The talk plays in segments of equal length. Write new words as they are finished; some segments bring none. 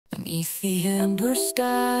Beneath the amber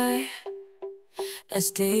sky, as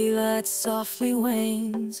daylight softly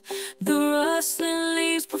wanes, the rustling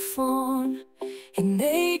leaves perform in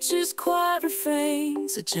nature's quiet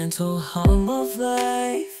refrains, a gentle hum of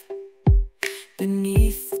life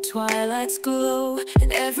beneath the twilight's glow.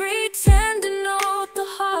 And every tender note, the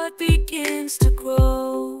heart begins to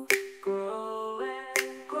grow.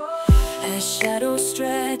 As shadows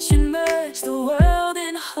stretch and merge, the world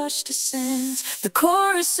in hush descends. The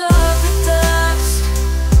chorus of the dusk,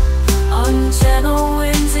 on gentle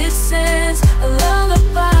winds it sends, a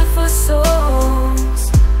lullaby for souls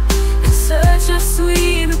in search of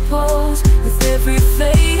sweet repose. With every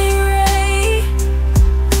fading ray,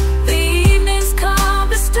 the evening's calm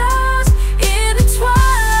bestows in the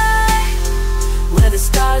twilight, where the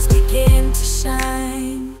stars begin to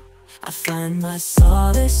shine. I find my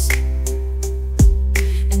solace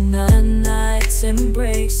in the night's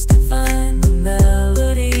embrace divine, the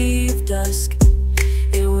melody of dusk.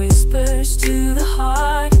 It whispers to the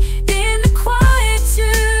heart in the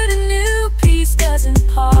quietude, a new peace does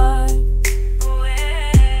impart.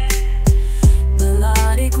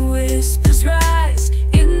 Melodic whispers rise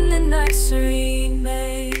in the night's serene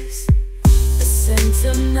maze. The scent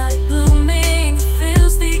of night blooming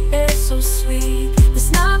fills the air so sweet. This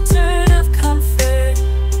nocturne of comfort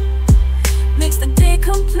makes the day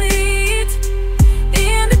complete.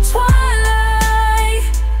 In the twilight,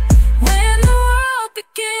 when the world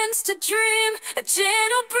begins to dream, a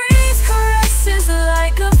gentle breeze caresses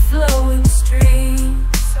like a flowing stream.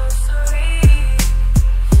 So serene,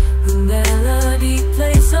 the melody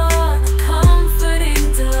plays on, a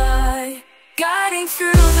comforting delight, guiding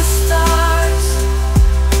through the stars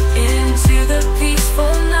into the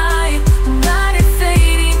peaceful night. Night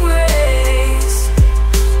fading rays,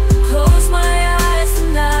 close my eyes the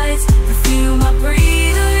nights, perfume my breathing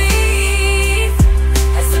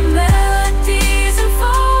as the melodies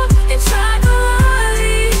unfold in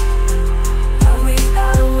tranquility. Are we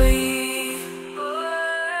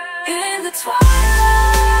in the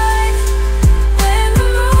twilight, when the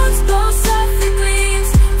moon's glow softly gleams?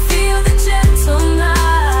 Feel the gentle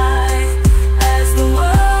night as the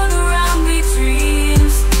world around me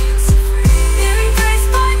dreams. Embraced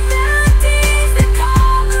by melodies that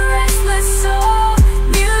calm the restless soul.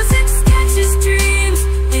 Music sketches dreams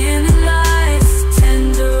in the night's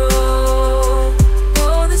tender roll.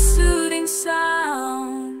 Oh, the soothing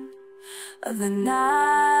sound of the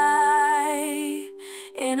night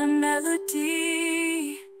in a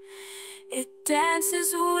melody, it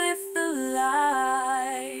dances with the light.